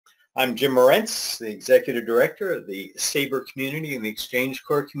I'm Jim Morentz, the Executive Director of the SABER community and the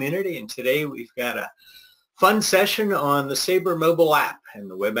XchangeCore community, and today we've got a fun session on the SABER Mobile App and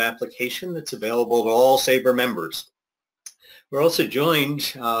the web application that's available to all SABER members. We're also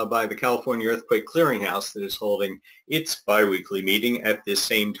joined by the California Earthquake Clearinghouse that is holding its biweekly meeting at this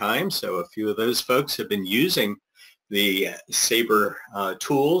same time, so a few of those folks have been using the SABER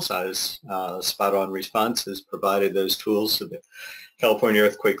tools as Spot On Response has provided those tools to the California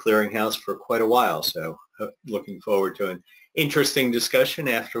Earthquake Clearinghouse for quite a while. So looking forward to an interesting discussion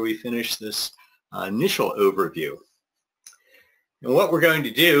after we finish this initial overview. And what we're going to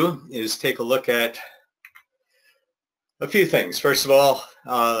do is take a look at a few things. First of all,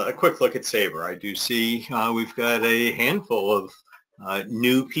 a quick look at SABER. I do see we've got a handful of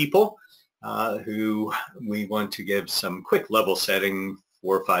new people who we want to give some quick level setting,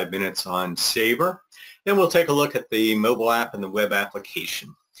 4 or 5 minutes on SABER. Then we'll take a look at the mobile app and the web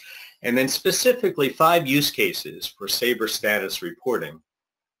application. And then specifically 5 use cases for SABER status reporting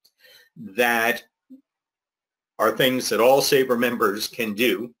that are things that all SABER members can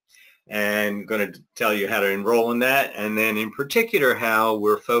do. And I'm going to tell you how to enroll in that. And then in particular, how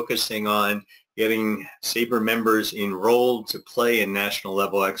we're focusing on getting SABER members enrolled to play in National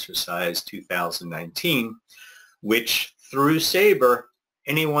Level Exercise 2019, which through SABER,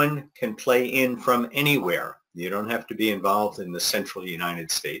 anyone can play in from anywhere. You don't have to be involved in the central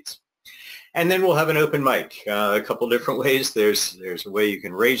United States. And then we'll have an open mic, a couple different ways. There's a way you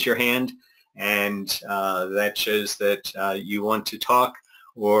can raise your hand, and that shows that you want to talk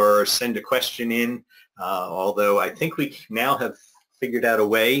or send a question in, although I think we now have figured out a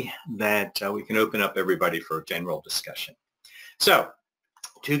way that we can open up everybody for a general discussion. So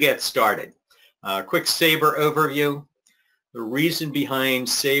to get started, quick SABER overview. The reason behind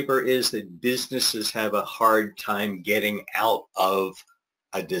SABER is that businesses have a hard time getting out of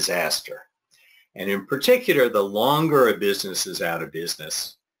a disaster. And in particular, the longer a business is out of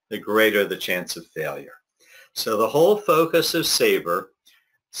business, the greater the chance of failure. So the whole focus of SABER,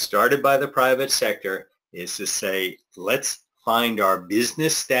 started by the private sector, is to say, let's find our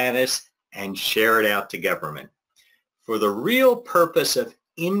business status and share it out to government for the real purpose of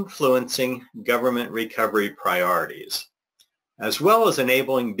influencing government recovery priorities, as well as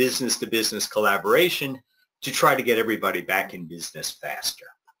enabling business-to-business collaboration to try to get everybody back in business faster.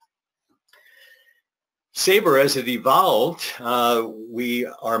 SABER, as it evolved,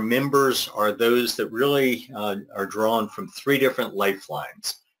 our members are those that really are drawn from 3 different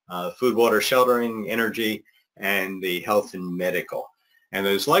lifelines: food, water, sheltering, energy, and the health and medical. And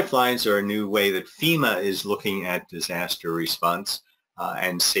those lifelines are a new way that FEMA is looking at disaster response,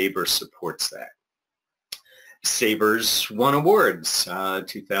 and SABER supports that. SABER's won awards,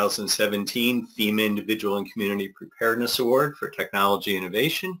 2017 FEMA Individual and Community Preparedness Award for Technology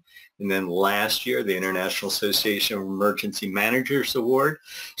Innovation, and then last year the International Association of Emergency Managers Award.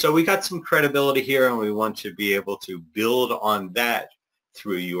 So we got some credibility here, and we want to be able to build on that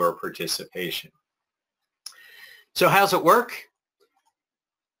through your participation. So how's it work?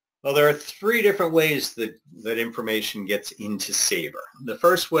 Well, there are 3 different ways that information gets into SABER. The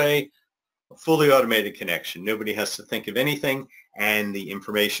first way, a fully automated connection. Nobody has to think of anything, and the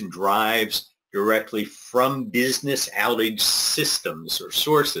information drives directly from business outage systems or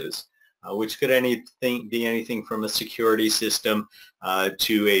sources, which could be anything from a security system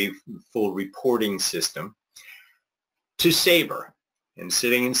to a full reporting system, to SABER. And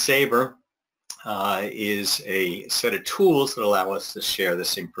sitting in SABER is a set of tools that allow us to share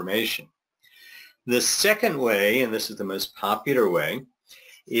this information. The second way, and this is the most popular way,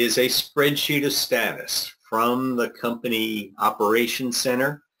 is a spreadsheet of status from the company operations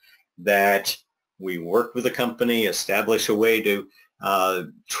center that we work with the company, establish a way to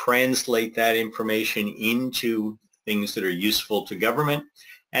translate that information into things that are useful to government,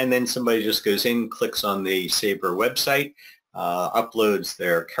 and then somebody just goes in, clicks on the SABER website, uploads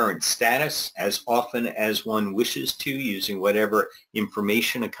their current status as often as one wishes to, using whatever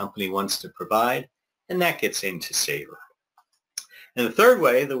information a company wants to provide, and that gets into SABER. And the third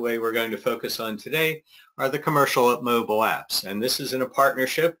way, the way we're going to focus on today, are the commercial mobile apps. And this is in a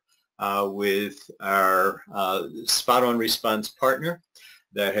partnership with our Spot On Response partner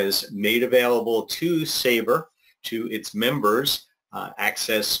that has made available to SABER, to its members,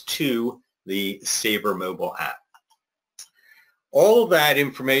 access to the SABER mobile app. All of that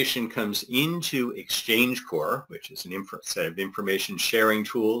information comes into XchangeCore, which is a set of information sharing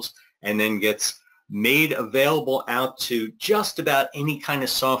tools, and then gets made available out to just about any kind of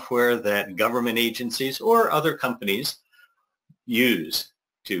software that government agencies or other companies use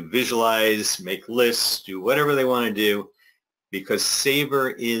to visualize, make lists, do whatever they want to do because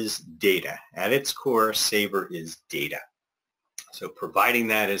SABER is data. At its core, SABER is data. So providing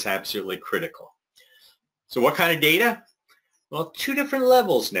that is absolutely critical. So what kind of data? Well, two different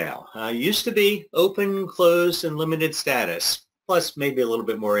levels now. Used to be open, closed, and limited status, plus maybe a little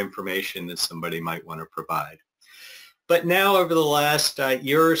bit more information that somebody might want to provide. But now over the last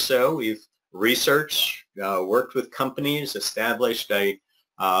year or so, we've researched, worked with companies, established a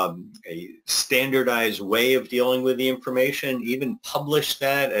standardized way of dealing with the information, even published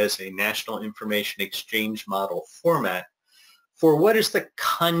that as a National Information Exchange Model format for what is the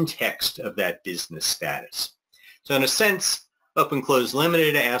context of that business status. So in a sense, open, closed,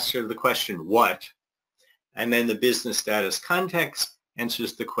 limited answers the question what, and then the business status context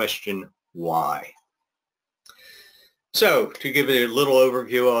answers the question why. So to give it a little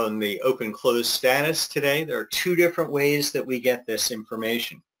overview on the open, closed status today, there are two different ways that we get this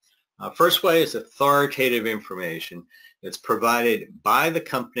information. First way is authoritative information that's provided by the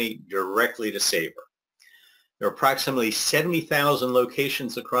company directly to SABER. There are approximately 70,000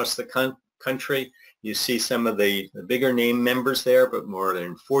 locations across the country. You see some of the bigger name members there, but more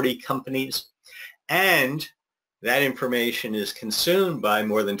than 40 companies. And that information is consumed by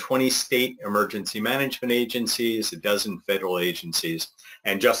more than 20 state emergency management agencies, a dozen federal agencies.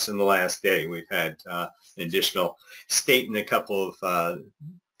 And just in the last day, we've had an additional state and a couple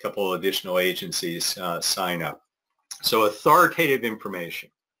of additional agencies sign up. So authoritative information.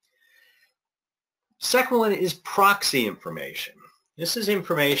 Second one is proxy information. This is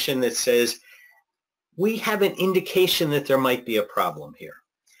information that says we have an indication that there might be a problem here.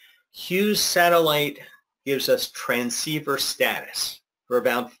 Hughes Satellite gives us transceiver status for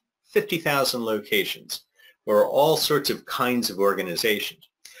about 50,000 locations for all sorts of kinds of organizations.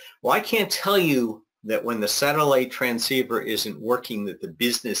 Well, I can't tell you that when the satellite transceiver isn't working that the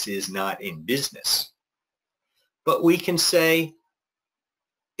business is not in business. But we can say,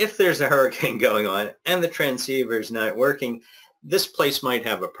 if there's a hurricane going on and the transceiver is not working, this place might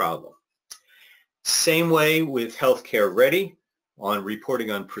have a problem. Same way with Healthcare Ready on reporting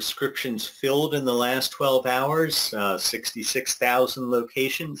on prescriptions filled in the last 12 hours, 66,000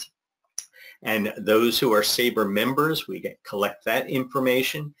 locations. And those who are SABER members, we collect that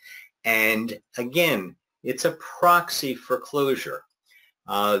information. And again, it's a proxy for closure.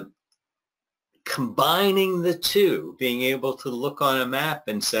 Combining the two, being able to look on a map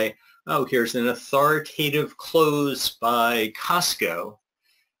and say, oh, here's an authoritative close by Costco,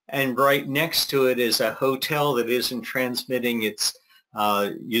 and right next to it is a hotel that isn't transmitting its,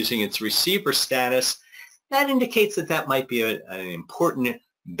 using its receiver status, that indicates that that might be an important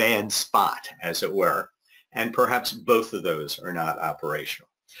bad spot, as it were, and perhaps both of those are not operational.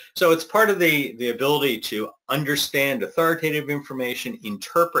 So it's part of the ability to understand authoritative information,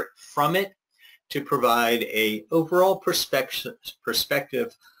 interpret from it, to provide a overall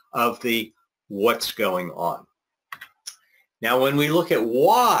perspective of the what's going on. Now, when we look at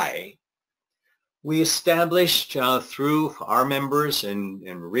why, we established through our members and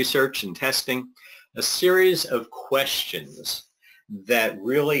research and testing a series of questions that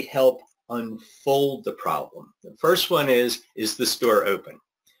really help unfold the problem. The first one is the store open?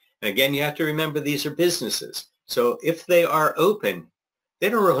 And again, you have to remember these are businesses. So if they are open, they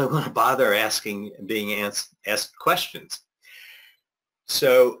don't really want to bother being asked questions.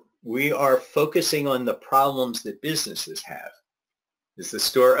 So we are focusing on the problems that businesses have. Is the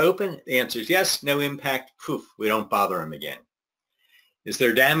store open? The answer is yes, no impact, poof, we don't bother them again. Is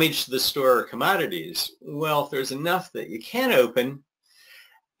there damage to the store or commodities? Well, if there's enough that you can open,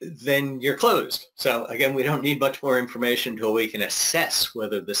 then you're closed. So again, we don't need much more information until we can assess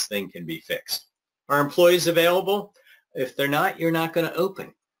whether this thing can be fixed. Are employees available? If they're not, you're not going to open.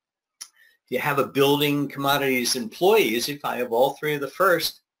 If you have a building, commodities, employees, if I have all three of the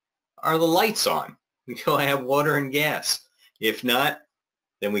first, are the lights on? Do I have water and gas? If not,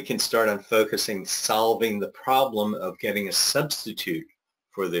 then we can start on focusing, solving the problem of getting a substitute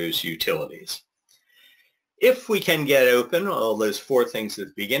for those utilities. If we can get open, all those four things at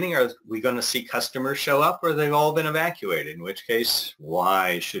the beginning, are we going to see customers show up, or they've all been evacuated? In which case,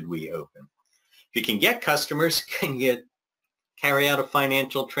 why should we open? If you can get customers, can you carry out a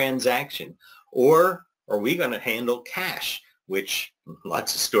financial transaction? Or are we going to handle cash, which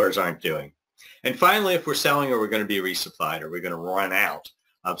lots of stores aren't doing? And finally, if we're selling, are we going to be resupplied? Are we going to run out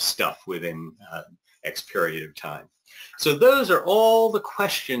of stuff within X period of time? So those are all the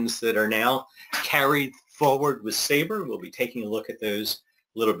questions that are now carried forward with SABER. We'll be taking a look at those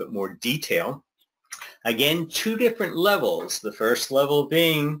a little bit more detail. Again, two different levels. The first level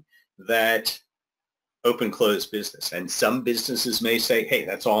being that open closed business. And some businesses may say, hey,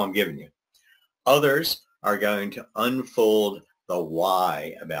 that's all I'm giving you. Others are going to unfold the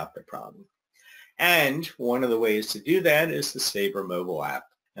why about the problem. And one of the ways to do that is the SABER Mobile App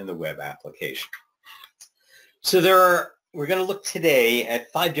and the web application. So we're going to look today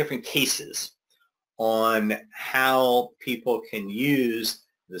at 5 different cases on how people can use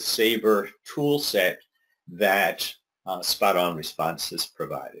the SABER tool set that Spot On Response has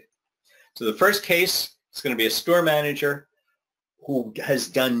provided. So the first case is going to be a store manager who has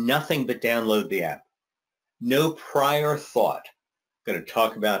done nothing but download the app. No prior thought. I'm going to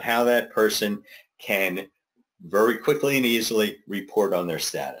talk about how that person can very quickly and easily report on their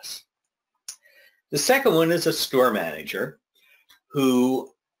status. The second one is a store manager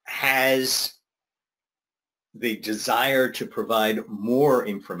who has the desire to provide more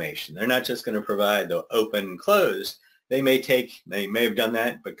information. They're not just going to provide the open and close. They may have done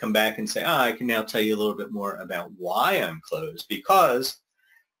that, but come back and say, I can now tell you a little bit more about why I'm closed, because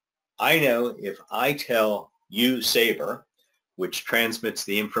I know if I tell you SABER, which transmits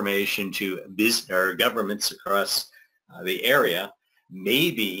the information to business or governments across the area,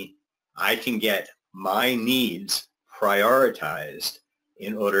 maybe I can get my needs prioritized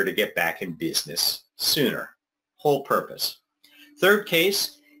in order to get back in business sooner. Whole purpose. Third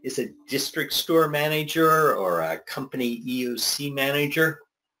case is a district store manager or a company EOC manager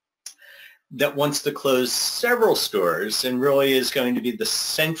that wants to close several stores and really is going to be the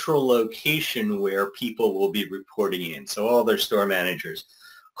central location where people will be reporting in. So all their store managers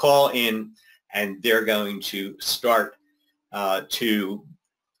call in and they're going to start to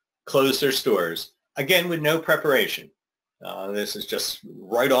close their stores, again with no preparation. This is just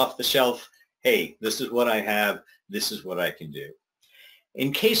right off the shelf. Hey, this is what I have. This is what I can do.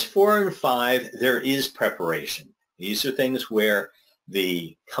 In case 4 and 5, there is preparation. These are things where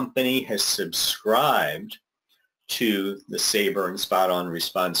the company has subscribed to the SABER and Spot On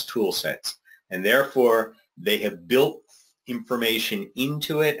Response tool sets, and therefore they have built information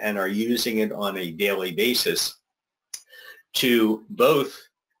into it and are using it on a daily basis to both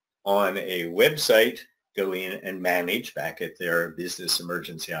on a website go in and manage back at their Business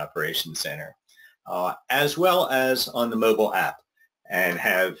Emergency Operations Center, as well as on the mobile app and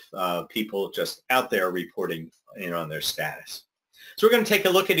have people just out there reporting in on their status. So we're going to take a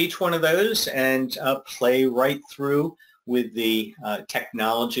look at each one of those and play right through with the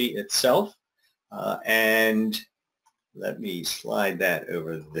technology itself. And let me slide that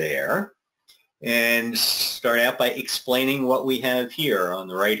over there and start out by explaining what we have here. On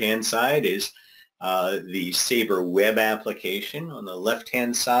the right-hand side is the SABER web application. On the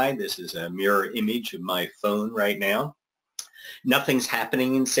left-hand side, this is a mirror image of my phone right now. Nothing's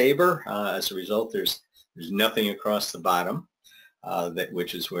happening in SABER. As a result, there's nothing across the bottom,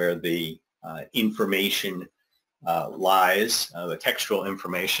 which is where the information lies, the textual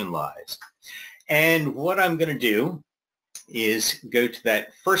information lies. And what I'm going to do is go to that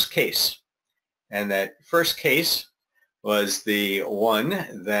first case. And that first case was the one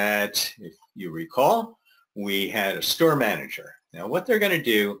that, if you recall, we had a store manager. Now what they're going to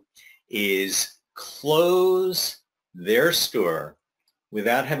do is close their store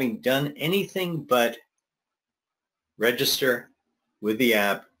without having done anything but register with the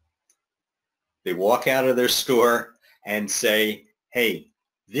app. They walk out of their store and say, hey,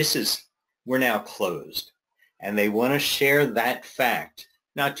 we're now closed. And they want to share that fact,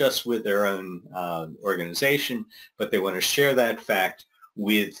 not just with their own organization, but they want to share that fact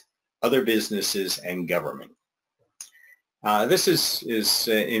with other businesses and government. This is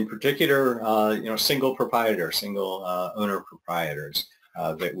in particular, single proprietor, single owner proprietors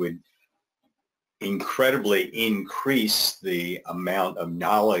that would incredibly increase the amount of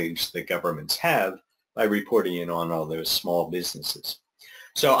knowledge that governments have by reporting in on all those small businesses.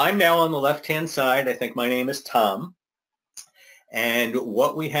 So I'm now on the left-hand side. I think my name is Tom. And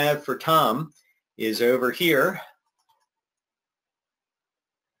what we have for Tom is over here,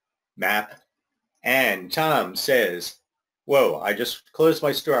 map, and Tom says, whoa, I just closed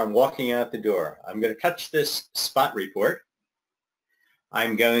my store. I'm walking out the door. I'm going to touch this spot report.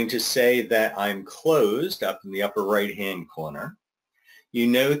 I'm going to say that I'm closed up in the upper right-hand corner. You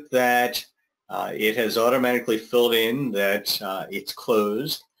note that it has automatically filled in that it's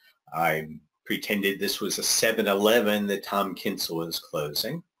closed. I pretended this was a 7-Eleven that Tom Kinsel was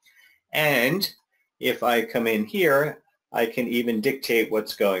closing. And if I come in here, I can even dictate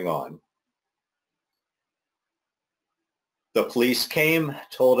what's going on. The police came,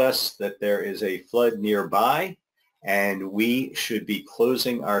 told us that there is a flood nearby, and we should be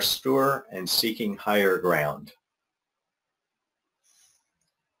closing our store and seeking higher ground.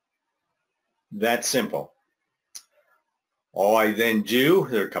 That's simple. All I then do,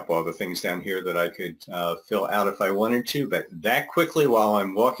 there are a couple other things down here that I could fill out if I wanted to, but that quickly while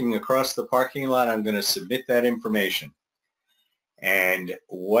I'm walking across the parking lot, I'm going to submit that information. And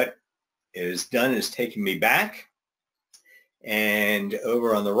what is done is taking me back, and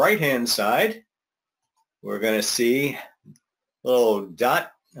over on the right-hand side, we're going to see a little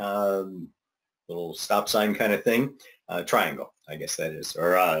dot, little stop sign kind of thing, triangle, I guess that is,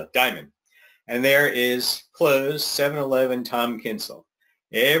 or diamond. And there is closed 7-Eleven Tom Kinsel.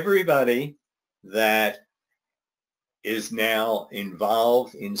 Everybody that is now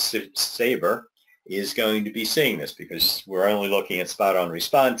involved in SABER is going to be seeing this, because we're only looking at spot on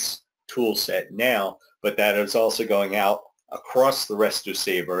response tool set now, but that is also going out across the rest of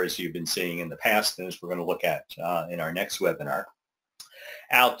SABER, as you've been seeing in the past, and as we're going to look at in our next webinar,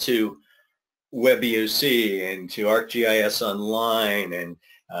 out to WebEOC and to ArcGIS Online and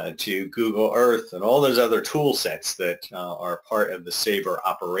to Google Earth and all those other tool sets that are part of the SABER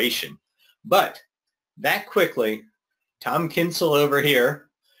operation. But that quickly, Tom Kinsel over here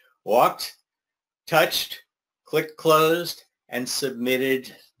walked, touched, clicked closed, and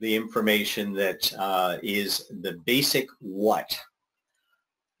submitted the information that is the basic what,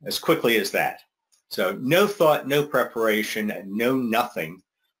 as quickly as that. So no thought, no preparation, no nothing,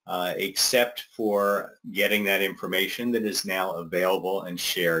 except for getting that information that is now available and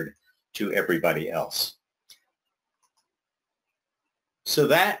shared to everybody else. So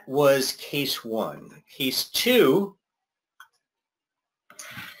that was case one. Case two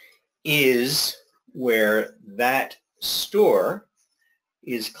is where that store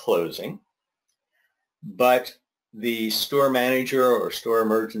is closing, but the store manager or store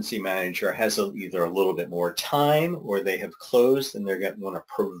emergency manager has either a little bit more time, or they have closed and they're going to want to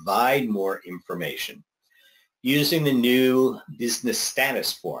provide more information using the new business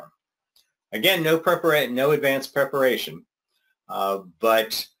status form. Again, no advanced preparation,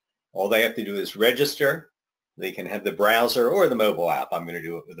 but all they have to do is register. They can have the browser or the mobile app. I'm going to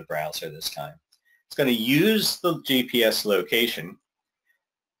do it with the browser this time. It's going to use the GPS location,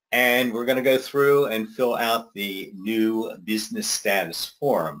 and we're going to go through and fill out the new business status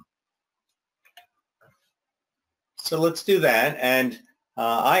form. So let's do that. And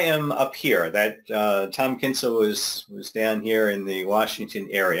I am up here. That Tom Kinsel was down here in the Washington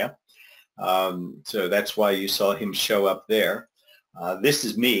area. So that's why you saw him show up there. This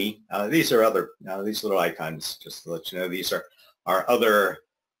is me. These are other, these little icons, just to let you know, these are other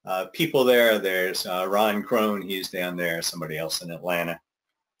people there. There's Ron Crone, he's down there, somebody else in Atlanta.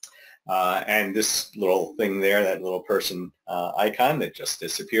 And this little thing there, that little person icon that just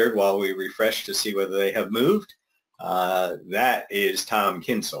disappeared while we refreshed to see whether they have moved, that is Tom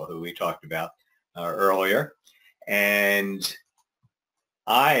Kinsel, who we talked about earlier. And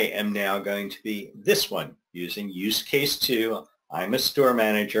I am now going to be this one using use case 2. I'm a store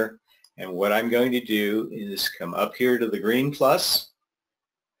manager, and what I'm going to do is come up here to the green plus.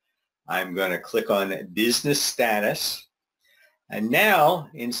 I'm going to click on business status. And now,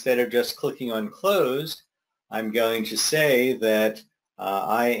 instead of just clicking on closed, I'm going to say that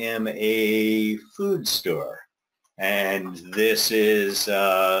I am a food store. And this is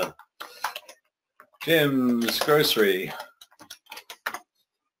Jim's Grocery.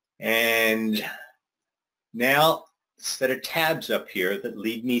 And now, set of tabs up here that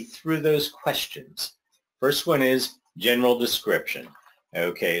lead me through those questions. First one is general description.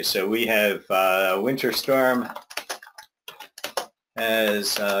 Okay, so we have winter storm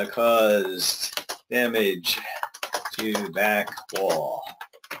has caused damage to back wall.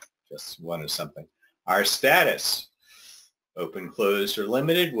 Just one of something. Our status, open, closed, or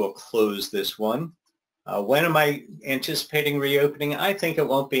limited. We'll close this one. When am I anticipating reopening? I think it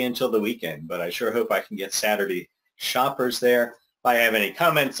won't be until the weekend, but I sure hope I can get Saturday shoppers there. If I have any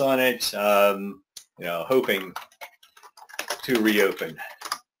comments on it, hoping to reopen.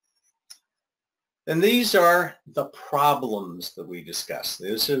 And these are the problems that we discussed.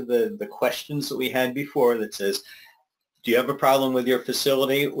 Those are the questions that we had before that says, do you have a problem with your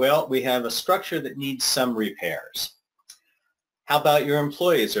facility? Well, we have a structure that needs some repairs. How about your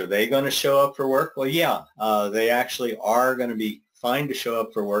employees? Are they going to show up for work? Well, yeah, they actually are going to be fine to show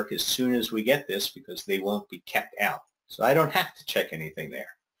up for work as soon as we get this, because they won't be kept out. So I don't have to check anything there.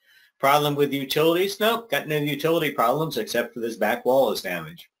 Problem with utilities? Nope, got no utility problems except for this back wall is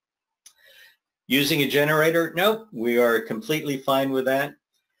damaged. Using a generator? Nope, we are completely fine with that.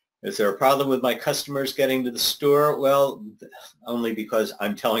 Is there a problem with my customers getting to the store? Well, only because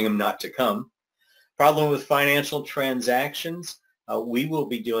I'm telling them not to come. Problem with financial transactions? We will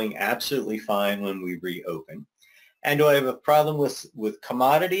be doing absolutely fine when we reopen. And do I have a problem with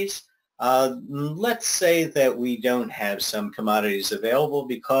commodities? Let's say that we don't have some commodities available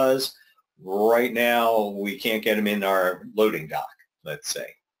because right now we can't get them in our loading dock, let's say.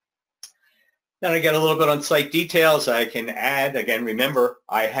 Then I get a little bit on site details. I can add, again, remember,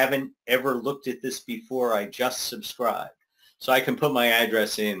 I haven't ever looked at this before. I just subscribed. So I can put my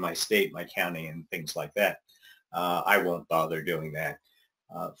address in, my state, my county, and things like that. I won't bother doing that.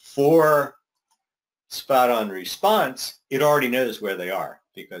 For spot on response, it already knows where they are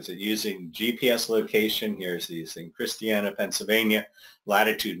because it's using GPS location. Here's these in Christiana, Pennsylvania,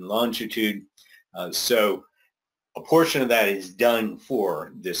 latitude and longitude. So a portion of that is done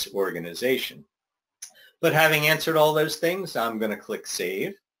for this organization. But having answered all those things, I'm going to click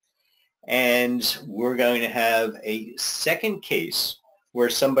Save. And we're going to have a second case where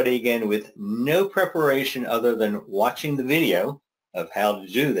somebody, again, with no preparation other than watching the video of how to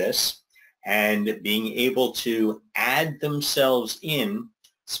do this and being able to add themselves in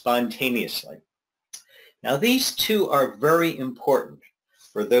spontaneously. Now, these two are very important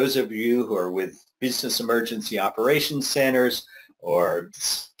for those of you who are with business emergency operations centers or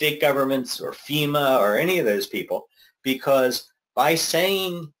state governments or FEMA or any of those people, because by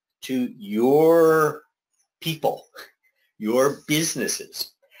saying to your people, your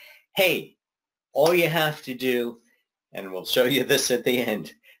businesses, hey, all you have to do, and we'll show you this at the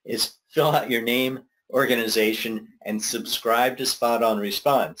end, is fill out your name, organization, and subscribe to Spot On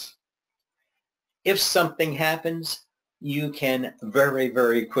Response. If something happens, you can very,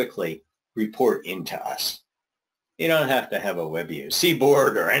 very quickly report into us. You don't have to have a WebUC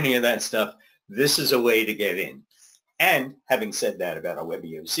board or any of that stuff. This is a way to get in. And having said that about a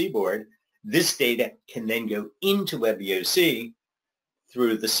WebUC board, this data can then go into WebUC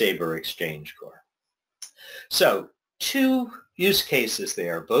through the SABER XchangeCore. So 2 use cases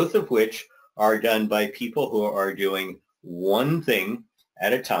there, both of which are done by people who are doing one thing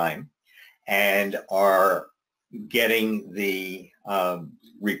at a time and are getting the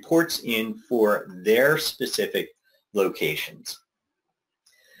reports in for their specific locations.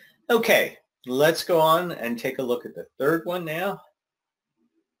 Okay, let's go on and take a look at the third one now.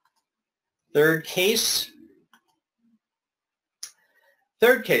 Third case.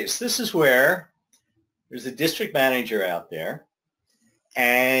 This is where there's a district manager out there,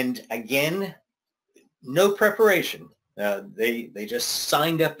 and again, no preparation. They just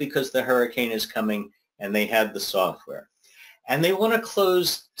signed up because the hurricane is coming and they have the software. And they want to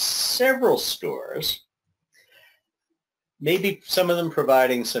close several stores, maybe some of them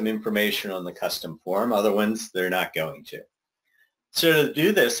providing some information on the custom form, other ones they're not going to. So to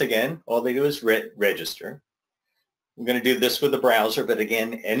do this, again, all they do is register. We're going to do this with the browser, but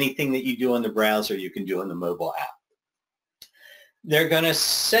again, anything that you do on the browser, you can do on the mobile app. They're going to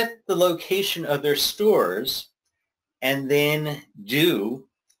set the location of their stores and then do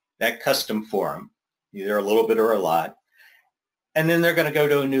that custom form, either a little bit or a lot, and then they're going to go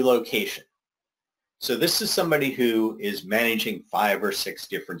to a new location. So this is somebody who is managing 5 or 6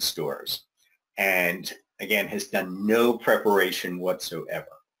 different stores and, again, has done no preparation whatsoever.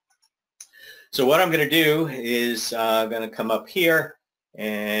 So what I'm going to do is I'm going to come up here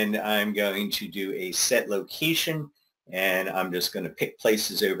and I'm going to do a set location, and I'm just going to pick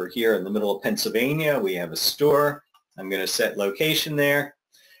places over here in the middle of Pennsylvania. We have a store. I'm going to set location there,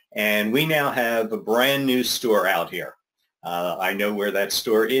 and we now have a brand new store out here. I know where that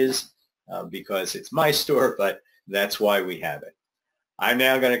store is because it's my store, but that's why we have it. I'm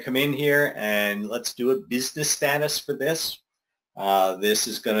now going to come in here and let's do a business status for this. This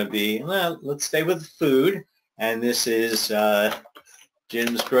is going to be, well, let's stay with food, and this is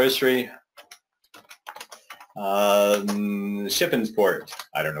Jim's Grocery, Shippingsport.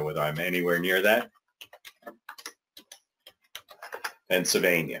 I don't know whether I'm anywhere near that.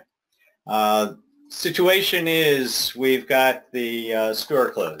 Pennsylvania. Situation is we've got the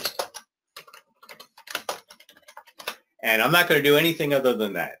store closed. And I'm not going to do anything other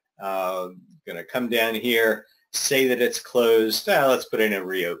than that. I'm going to come down here, say that it's closed. Let's put in a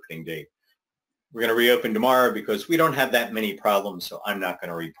reopening date. We're going to reopen tomorrow because we don't have that many problems, so I'm not going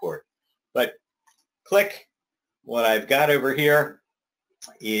to report. But click. What I've got over here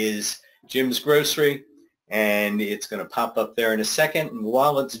is Jim's Grocery, and it's going to pop up there in a second. And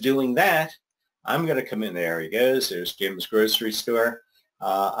while it's doing that, I'm going to come in. There he goes. There's Jim's Grocery Store.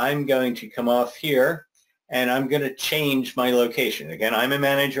 I'm going to come off here, and I'm going to change my location. Again, I'm a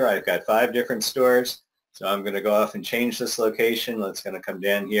manager. I've got 5 different stores. So I'm going to go off and change this location. Let's going to come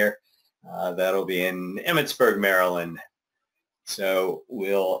down here. That'll be in Emmitsburg, Maryland. So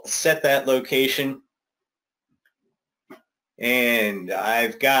we'll set that location. And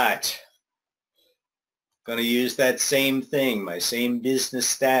I've got, going to use that same thing, my same business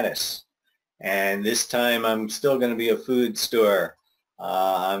status. And this time I'm still going to be a food store.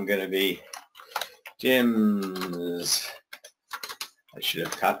 I'm going to be Jim's. I should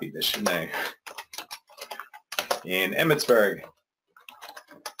have copied this, shouldn't I? In Emmitsburg,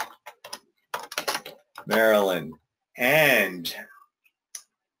 Maryland. And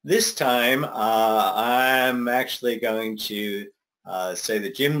this time I'm actually going to say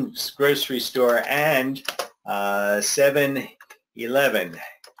the Jim's grocery store and 7-Eleven.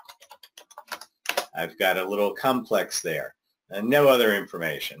 I've got a little complex there. And no other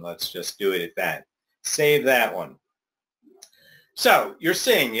information. Let's just do it at that. Save that one. So you're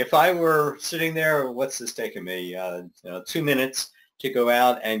seeing, if I were sitting there, what's this taking me? 2 minutes to go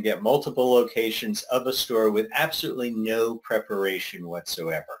out and get multiple locations of a store with absolutely no preparation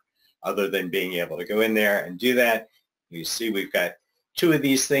whatsoever, other than being able to go in there and do that. You see we've got 2 of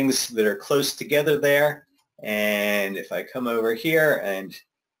these things that are close together there. And if I come over here and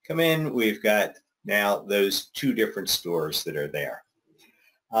come in, we've got now those 2 different stores that are there.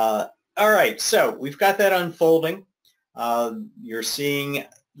 All right, so we've got that unfolding. You're seeing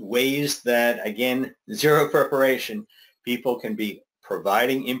ways that, again, zero preparation, people can be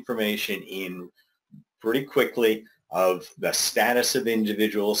providing information in pretty quickly of the status of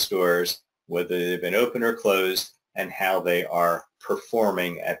individual stores, whether they've been open or closed, and how they are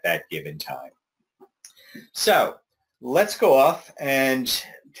performing at that given time. So let's go off and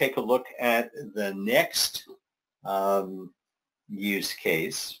take a look at the next use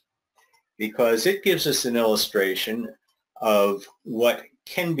case, because it gives us an illustration of what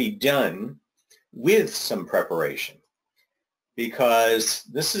can be done with some preparation. Because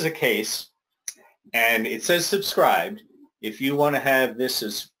this is a case, and it says subscribed. If you want to have this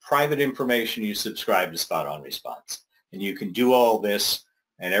as private information, you subscribe to Spot On Response. And you can do all this,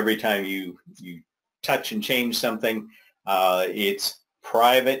 and every time you touch and change something, it's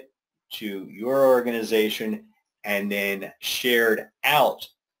private to your organization and then shared out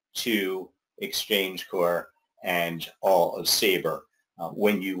to XchangeCore and all of SABER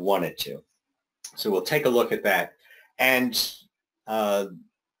when you want it to. So we'll take a look at that. And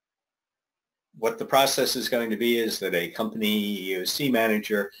what the process is going to be is that a company EOC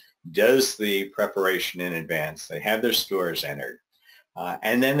manager does the preparation in advance. They have their stores entered.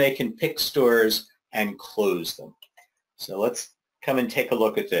 And then they can pick stores and close them. So let's come and take a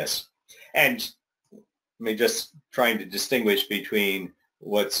look at this. And let me just trying to distinguish between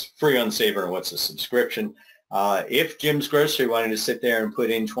what's free on SABER and what's a subscription. If Jim's Grocery wanted to sit there and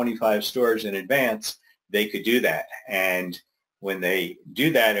put in 25 stores in advance, they could do that. And when they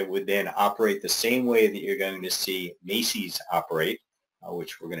do that, it would then operate the same way that you're going to see Macy's operate,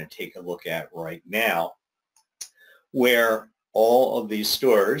 which we're going to take a look at right now, where all of these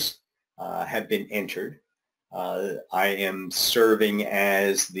stores have been entered. I am serving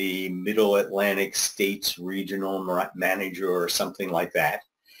as the Middle Atlantic States Regional Manager or something like that.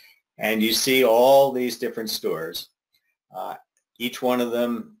 And you see all these different stores. Each one of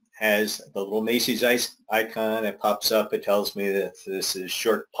them has the little Macy's icon. It pops up. It tells me that this is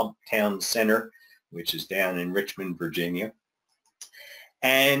Short Pump Town Center, which is down in Richmond, Virginia.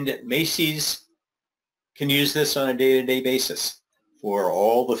 And Macy's can use this on a day-to-day basis for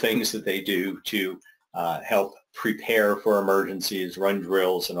all the things that they do to help prepare for emergencies, run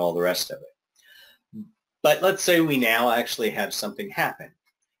drills, and all the rest of it. But let's say we now actually have something happen.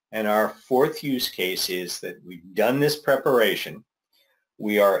 And our fourth use case is that we've done this preparation.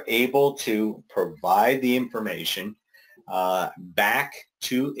 We are able to provide the information back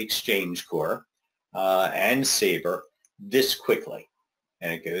to XchangeCore and SABER this quickly.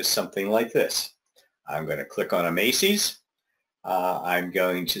 And it goes something like this. I'm going to click on a Macy's. I'm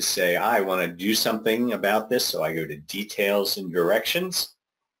going to say I want to do something about this, so I go to Details and Directions.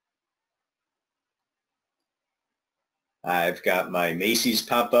 I've got my Macy's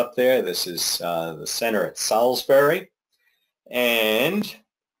pop up there. This is the center at Salisbury. And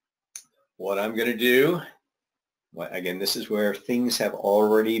what I'm going to do, again, this is where things have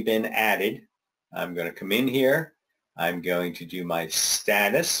already been added. I'm going to come in here. I'm going to do my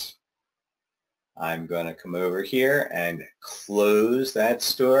status. I'm going to come over here and close that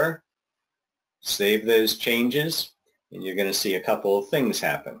store, save those changes, and you're going to see a couple of things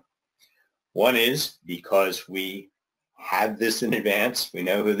happen. One is, because we have this in advance, we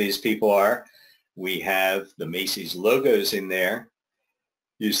know who these people are, we have the Macy's logos in there.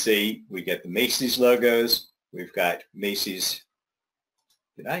 You see, we get the Macy's logos. We've got Macy's.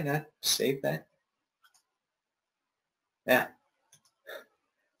 Did I not save that? Yeah.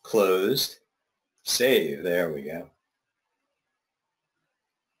 Closed. Save. There we go.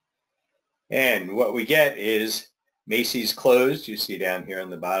 And what we get is Macy's closed. You see down here on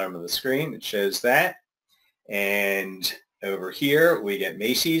the bottom of the screen, it shows that. And over here, we get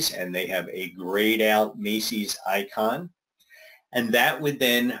Macy's, and they have a grayed out Macy's icon. And that would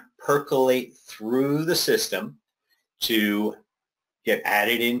then percolate through the system to get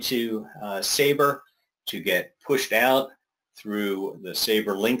added into SABER, to get pushed out through the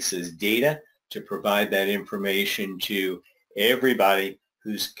SABER links as data to provide that information to everybody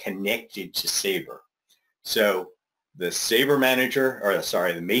who's connected to SABER. So the SABER manager, or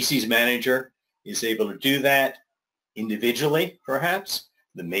sorry, the Macy's manager is able to do that individually, perhaps.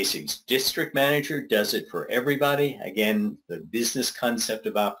 The Macy's district manager does it for everybody. Again, the business concept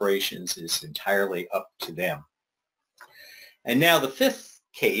of operations is entirely up to them. And now the fifth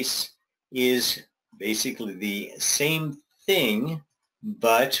case is basically the same thing,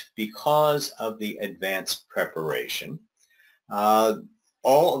 but because of the advanced preparation,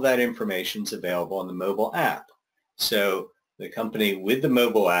 all of that information is available on the mobile app. So the company with the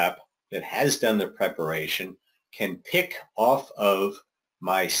mobile app that has done the preparation can pick off of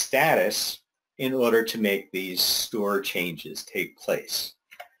my status in order to make these store changes take place.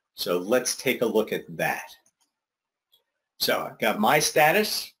 So let's take a look at that. So I've got my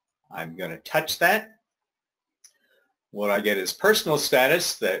status. I'm going to touch that. What I get is personal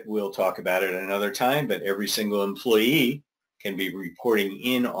status that we'll talk about at another time, but every single employee can be reporting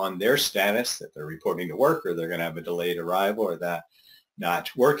in on their status that they're reporting to work, or they're going to have a delayed arrival, or that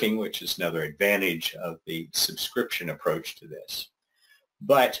not working, which is another advantage of the subscription approach to this.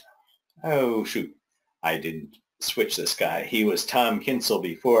 But, oh shoot, I didn't switch this guy. He was Tom Kinsel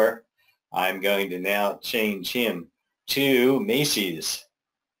before. I'm going to now change him to Macy's.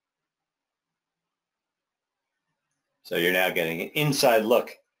 So you're now getting an inside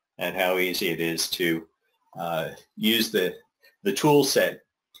look at how easy it is to use the tool set.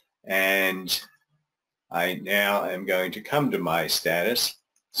 And I now am going to come to my status,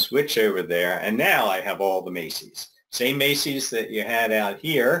 switch over there, and now I have all the Macy's. Same Macy's that you had out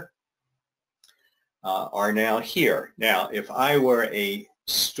here are now here. Now, if I were a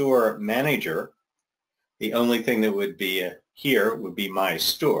store manager, the only thing that would be here would be my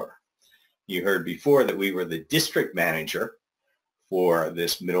store. You heard before that we were the district manager for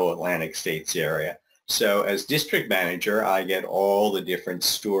this Middle Atlantic States area. So as district manager, I get all the different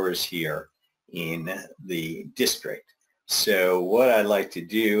stores here in the district. So what I'd like to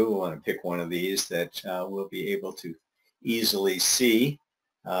do, I want to pick one of these that we'll be able to easily see.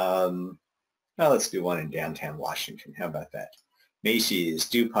 Well, let's do one in downtown Washington. How about that? Macy's,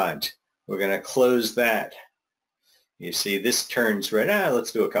 DuPont. We're going to close that. You see, this turns red.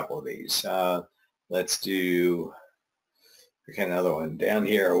 Let's do a couple of these. Let's do another one down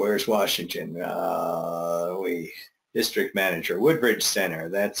here. Where's Washington? District manager, Woodbridge Center.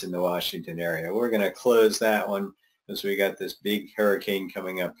 That's in the Washington area. We're going to close that one because we got this big hurricane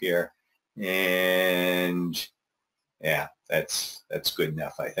coming up here. And yeah, that's good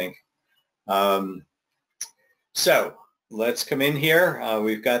enough, I think. So let's come in here.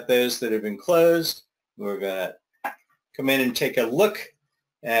 We've got those that have been closed. We're going to come in and take a look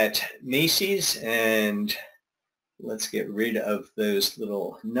at Macy's, and let's get rid of those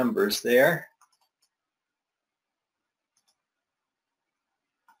little numbers there.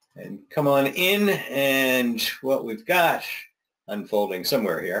 And come on in, and what we've got unfolding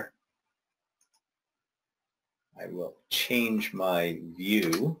somewhere here. I will change my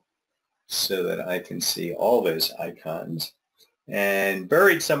view so that I can see all those icons. And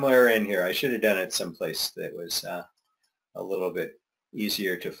buried somewhere in here, I should have done it someplace that was a little bit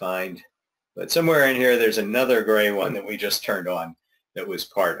easier to find. But somewhere in here, there's another gray one that we just turned on that was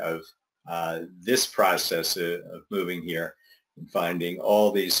part of this process of moving here and finding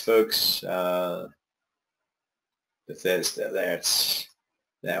all these folks. Bethesda, that's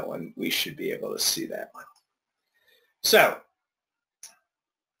that one. We should be able to see that one. So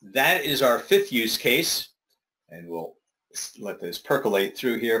that is our fifth use case, and we'll let this percolate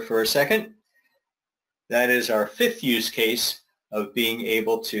through here for a second. That is our fifth use case of being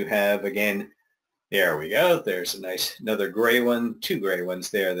able to have, again, there we go. There's a nice, another gray one, two gray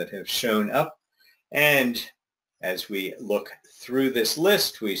ones there that have shown up. And as we look through this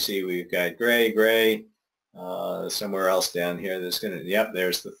list, we see we've got gray, gray, somewhere else down here that's going to, yep,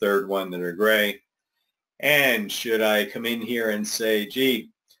 there's the third one that are gray. And should I come in here and say, gee,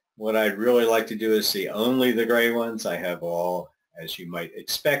 what I'd really like to do is see only the gray ones, I have all, as you might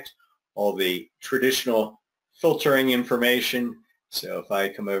expect, all the traditional filtering information. So if I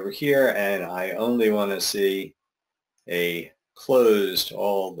come over here and I only want to see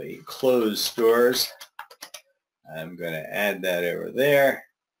all the closed stores, I'm going to add that over there,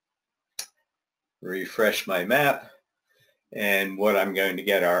 refresh my map, and what I'm going to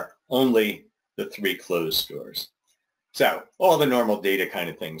get are only the 3 closed stores. So all the normal data kind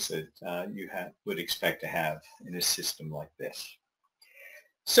of things that you would expect to have in a system like this.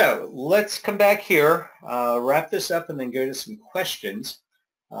 So let's come back here, wrap this up, and then go to some questions.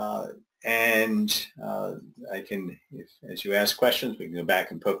 I can, as you ask questions, we can go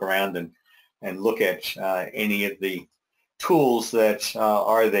back and poke around and look at any of the tools that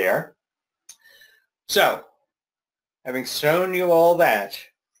are there. So having shown you all that,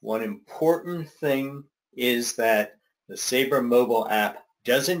 one important thing is that the SABER mobile app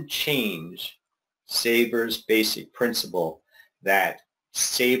doesn't change SABER's basic principle that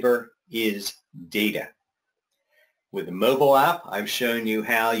SABER is data. With the mobile app, I've shown you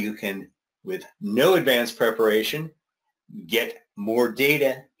how you can, with no advanced preparation, get more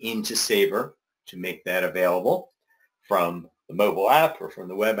data into SABER to make that available from the mobile app or from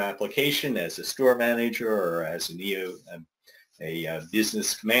the web application as a store manager or as a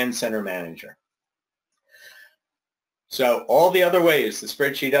business command center manager. So all the other ways, the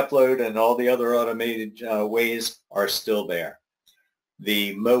spreadsheet upload and all the other automated ways are still there.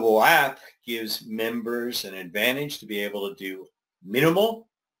 The mobile app gives members an advantage to be able to do minimal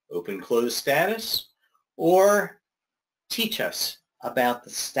open-close status or teach us about the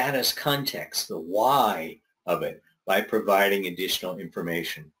status context, the why of it, by providing additional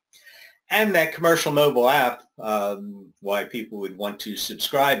information. And that commercial mobile app, why people would want to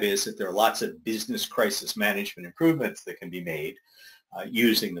subscribe is that there are lots of business crisis management improvements that can be made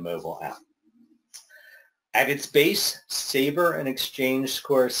using the mobile app. At its base, SABER and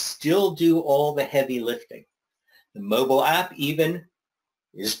XchangeCore still do all the heavy lifting. The mobile app even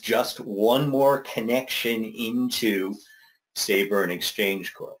is just one more connection into SABER and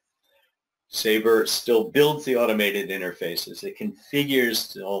XchangeCore. SABER still builds the automated interfaces. It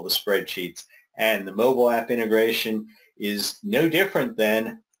configures all the spreadsheets, and the mobile app integration is no different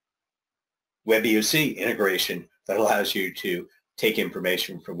than WebEOC integration that allows you to take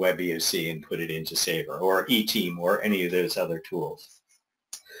information from WebEOC and put it into SABER or eTeam or any of those other tools.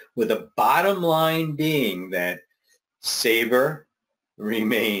 With the bottom line being that SABER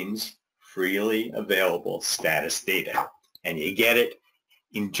remains freely available status data, and you get it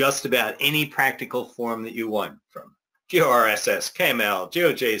in just about any practical form that you want, from GRSS, KML,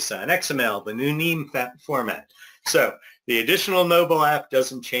 GeoJSON, XML, the new NEAM format. So the additional mobile app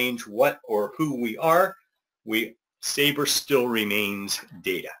doesn't change what or who we are. SABER still remains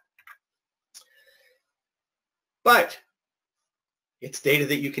data. But it's data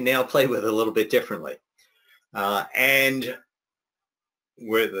that you can now play with a little bit differently. And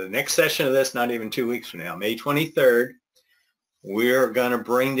with the next session of this, not even 2 weeks from now, May 23rd, we're going to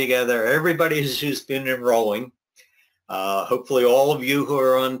bring together everybody who's been enrolling. Hopefully all of you who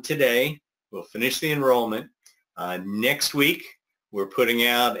are on today will finish the enrollment. Next week, we're putting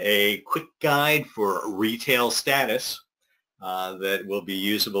out a quick guide for retail status that will be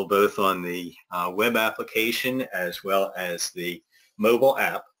usable both on the web application as well as the mobile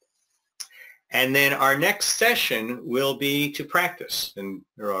app. And then our next session will be to practice. And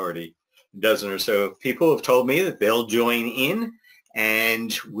there are already a dozen or so people who have told me that they'll join in,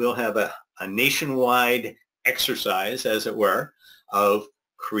 and we'll have a nationwide exercise, as it were, of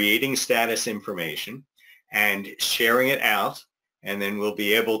creating status information and sharing it out. And then we'll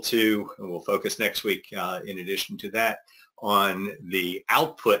be able to, and we'll focus next week, in addition to that, on the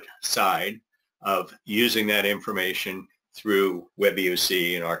output side of using that information through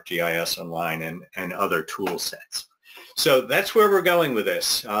WebEOC and ArcGIS Online and other tool sets. So that's where we're going with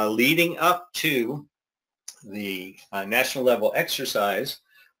this. Leading up to the national level exercise,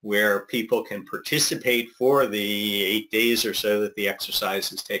 where people can participate for the 8 days or so that the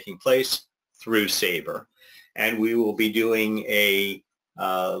exercise is taking place through SABER. And we will be doing a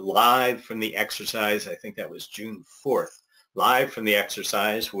live from the exercise, I think that was June 4th, live from the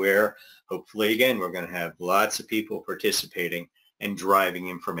exercise, where hopefully, again, we're going to have lots of people participating and driving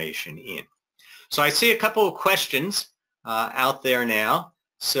information in. So I see a couple of questions out there now.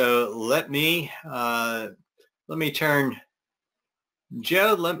 So let me turn,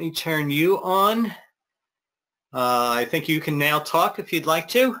 Joe, let me turn you on. I think you can now talk if you'd like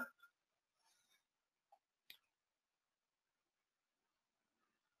to.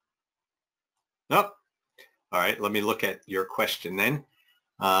 Nope. All right, let me look at your question then.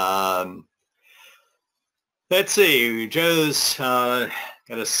 Let's see, Joe's got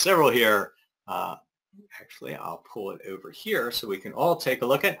several here. Actually, I'll pull it over here so we can all take a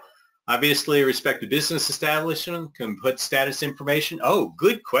look at. Obviously, respective business establishment can put status information. Oh,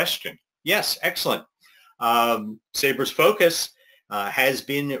 good question. Yes, excellent. SABER's focus has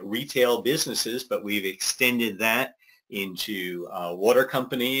been retail businesses, but we've extended that into water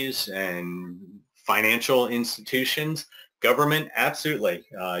companies and financial institutions. Government, absolutely.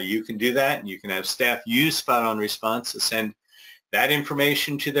 You can do that, and you can have staff use Spot On Response to send that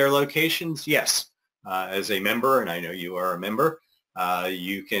information to their locations. Yes, as a member, and I know you are a member,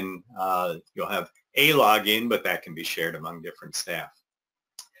 you can, you'll have a login, but that can be shared among different staff.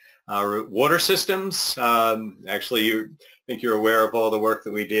 Water systems, actually, I think you're aware of all the work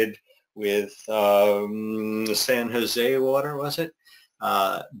that we did with the San Jose water, was it?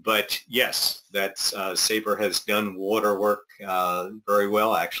 But yes, that's SABER has done water work very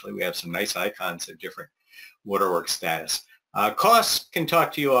well. Actually, we have some nice icons of different water work status. Costs can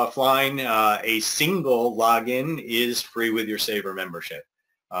talk to you offline. A single login is free with your SABER membership.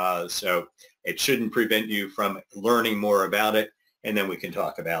 So it shouldn't prevent you from learning more about it. And then we can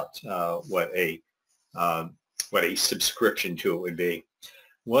talk about what a subscription to it would be.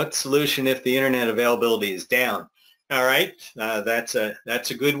 What solution if the internet availability is down? All right, that's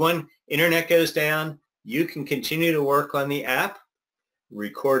a good one. Internet goes down. You can continue to work on the app,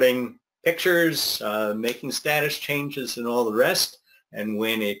 recording pictures, making status changes and all the rest. And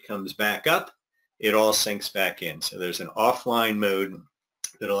when it comes back up, it all syncs back in. So there's an offline mode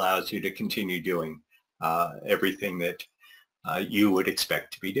that allows you to continue doing everything that you would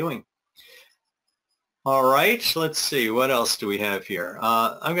expect to be doing. All right, let's see. What else do we have here?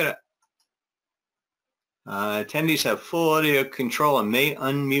 Attendees have full audio control and may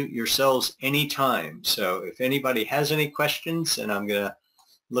unmute yourselves anytime. So if anybody has any questions, and I'm going to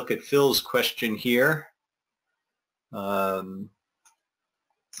look at Phil's question here.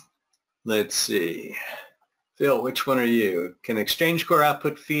 Let's see. Phil, which one are you? Can XchangeCore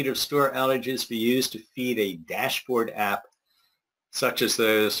output feed of store outages be used to feed a dashboard app such as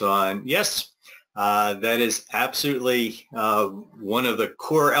those on? Yes, that is absolutely one of the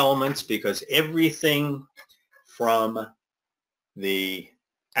core elements, because everything from the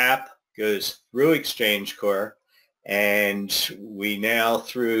app goes through XchangeCore, and we now,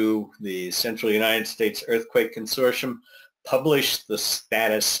 through the Central United States Earthquake Consortium, publish the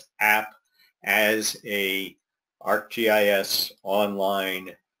status app as a ArcGIS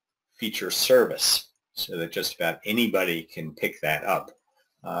online feature service, so that just about anybody can pick that up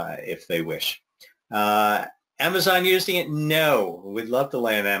if they wish. Amazon using it? No. We'd love to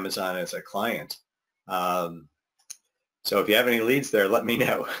land Amazon as a client. So if you have any leads there, let me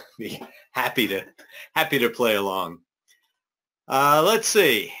know. Be happy to play along. Let's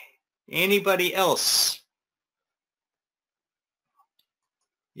see. Anybody else?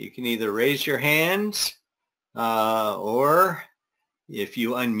 You can either raise your hand or if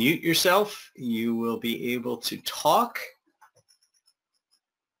you unmute yourself, you will be able to talk.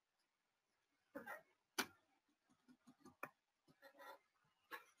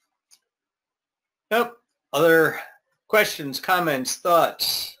 Nope. Other questions, comments,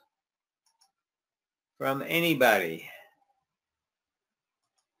 thoughts from anybody?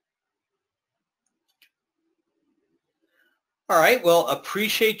 All right. Well,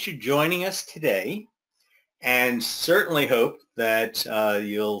 appreciate you joining us today, and certainly hope that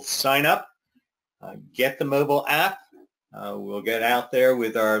you'll sign up, get the mobile app. We'll get out there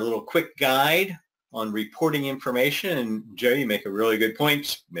with our little quick guide on reporting information. And Joe, you make a really good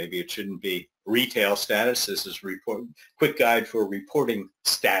point. Maybe it shouldn't be retail status. This is quick guide for reporting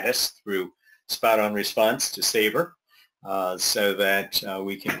status through Spot On Response to SABER, so that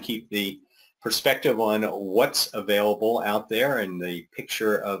we can keep the perspective on what's available out there and the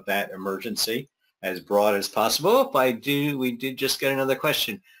picture of that emergency as broad as possible. We did just get another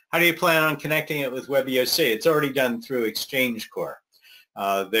question. How do you plan on connecting it with WebEOC? It's already done through XchangeCore.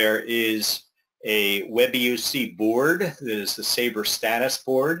 There is a WebEOC board that is the SABER status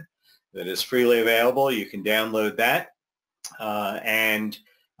board that is freely available. You can download that.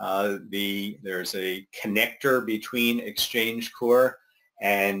 There's a connector between XchangeCore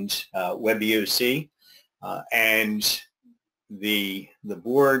and WebEOC. And the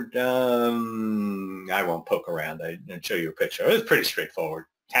board, I won't poke around. I'll show you a picture. It's pretty straightforward.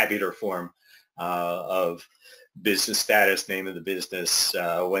 Tabular form of business status, name of the business,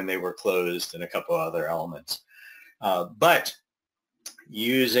 when they were closed, and a couple other elements. But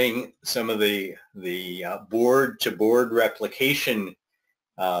using some of the board-to-board replication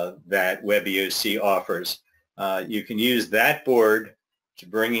that WebEOC offers, you can use that board to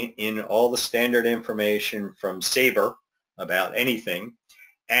bring in all the standard information from SABER about anything,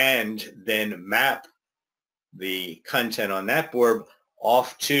 and then map the content on that board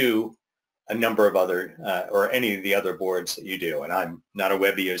off to a number of other, or any of the other boards that you do. And I'm not a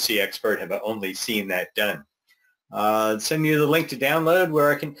WebEOC expert, have only seen that done. send you the link to download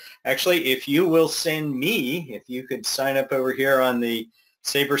where I can, actually, if you will send me, if you could sign up over here on the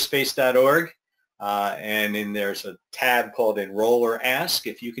saberspace.org, and then there's a tab called Enroll or Ask.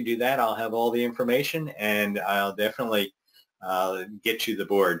 If you can do that, I'll have all the information, and I'll definitely get you the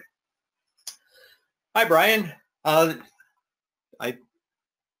board. Hi, Brian.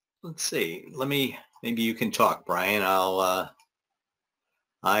 Let's see. Maybe you can talk, Brian.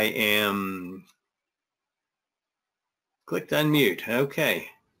 I am clicked unmute. Okay.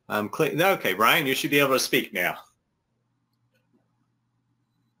 Okay, Brian, you should be able to speak now.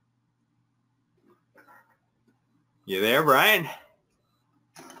 You there, Brian?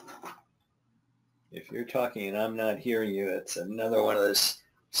 If you're talking and I'm not hearing you, it's another one of those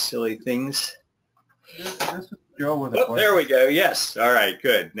silly things. This is Joe with a question. There we go. Yes. All right,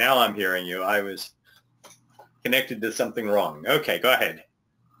 good. Now I'm hearing you. I was connected to something wrong. Okay, go ahead.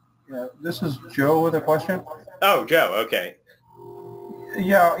 Yeah, this is Joe with a question. Oh, Joe. Okay.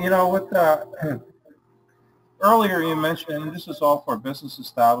 Yeah, earlier you mentioned, and this is all for business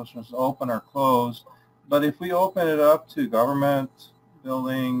establishments, open or closed, but if we open it up to government,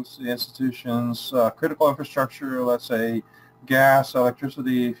 buildings, institutions, critical infrastructure, let's say gas,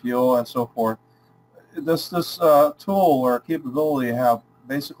 electricity, fuel, and so forth, does this tool or capability have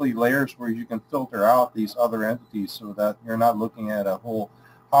basically layers where you can filter out these other entities so that you're not looking at a whole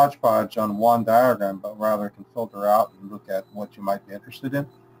hodgepodge on one diagram, but rather can filter out and look at what you might be interested in?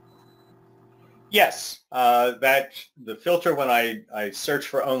 Yes, that the filter when I search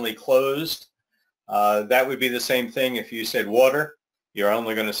for only closed, that would be the same thing if you said water. You're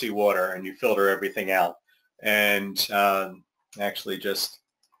only going to see water, and you filter everything out. And actually, just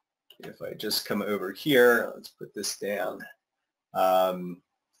if I just come over here, let's put this down, and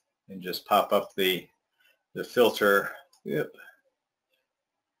just pop up the filter. Yep.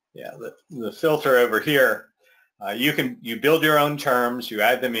 Yeah, the filter over here. You build your own terms. You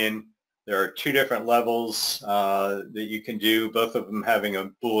add them in. There are two different levels that you can do, both of them having a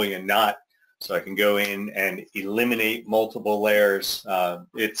Boolean not. So I can go in and eliminate multiple layers.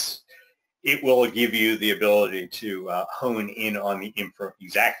 It will give you the ability to hone in on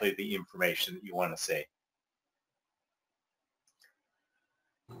exactly the information that you want to see.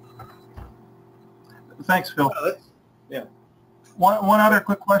 Thanks, Phil. Yeah. One other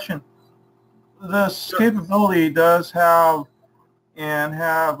quick question. This capability does have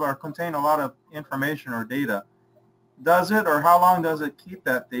or contain a lot of information or data. Does it, or how long does it keep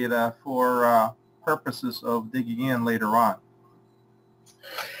that data for purposes of digging in later on?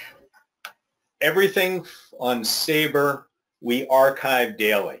 Everything on SABER we archive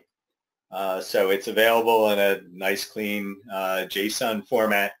daily. So it's available in a nice clean JSON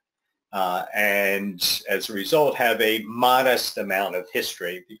format, and as a result have a modest amount of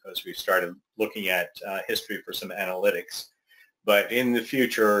history because we started looking at history for some analytics. But in the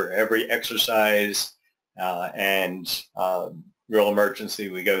future, every exercise and real emergency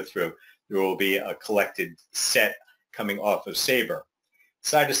we go through, there will be a collected set coming off of SABER.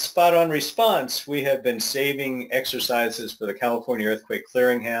 Side of spot-on response, we have been saving exercises for the California Earthquake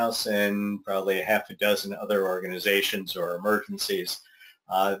Clearinghouse and probably a half a dozen other organizations or emergencies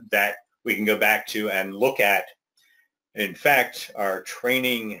that we can go back to and look at. In fact, our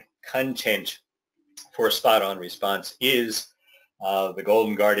training content for spot-on response is the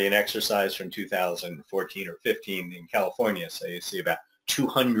Golden Guardian exercise from 2014 or 15 in California. So you see about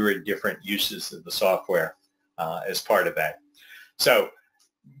 200 different uses of the software as part of that. So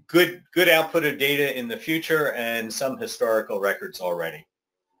good output of data in the future and some historical records already.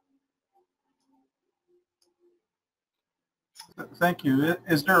 Thank you.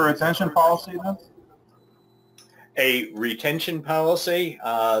 Is there a retention policy then? A retention policy?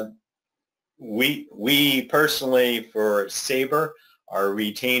 We personally for SABER are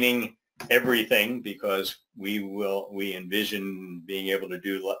retaining everything because we envision being able to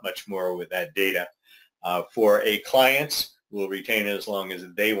do much more with that data. For a client, we'll retain it as long as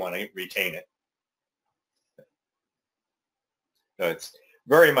they want to retain it. So it's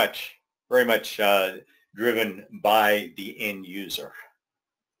very much driven by the end user.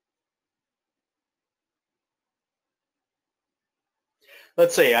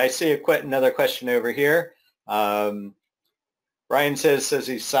 Let's see, I see another question over here. Brian says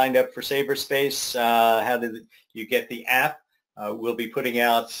he signed up for Saberspace. How did you get the app? We'll be putting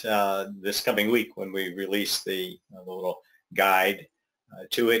out this coming week when we release the little guide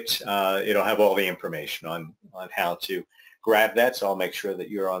to it. It'll have all the information on how to grab that, so I'll make sure that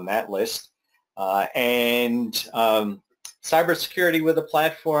you're on that list. And cybersecurity with the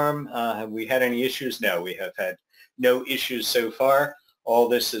platform, have we had any issues? No, we have had no issues so far. All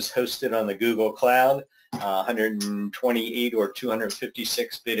this is hosted on the Google Cloud. 128 or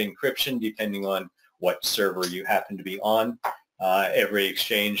 256-bit encryption, depending on what server you happen to be on. Every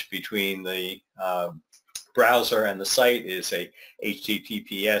exchange between the browser and the site is a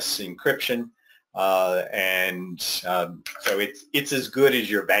HTTPS encryption. So it's as good as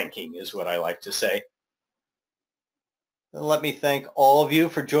your banking, is what I like to say. Let me thank all of you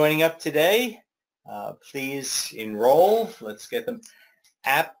for joining up today. Please enroll. Let's get the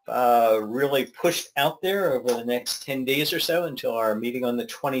app really pushed out there over the next 10 days or so until our meeting on the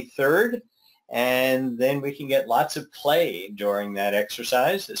 23rd. And then we can get lots of play during that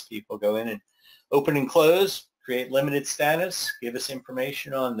exercise as people go in and open and close, create limited status, give us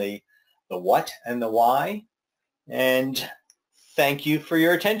information on the what and the why. And thank you for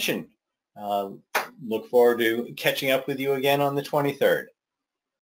your attention. Look forward to catching up with you again on the 23rd.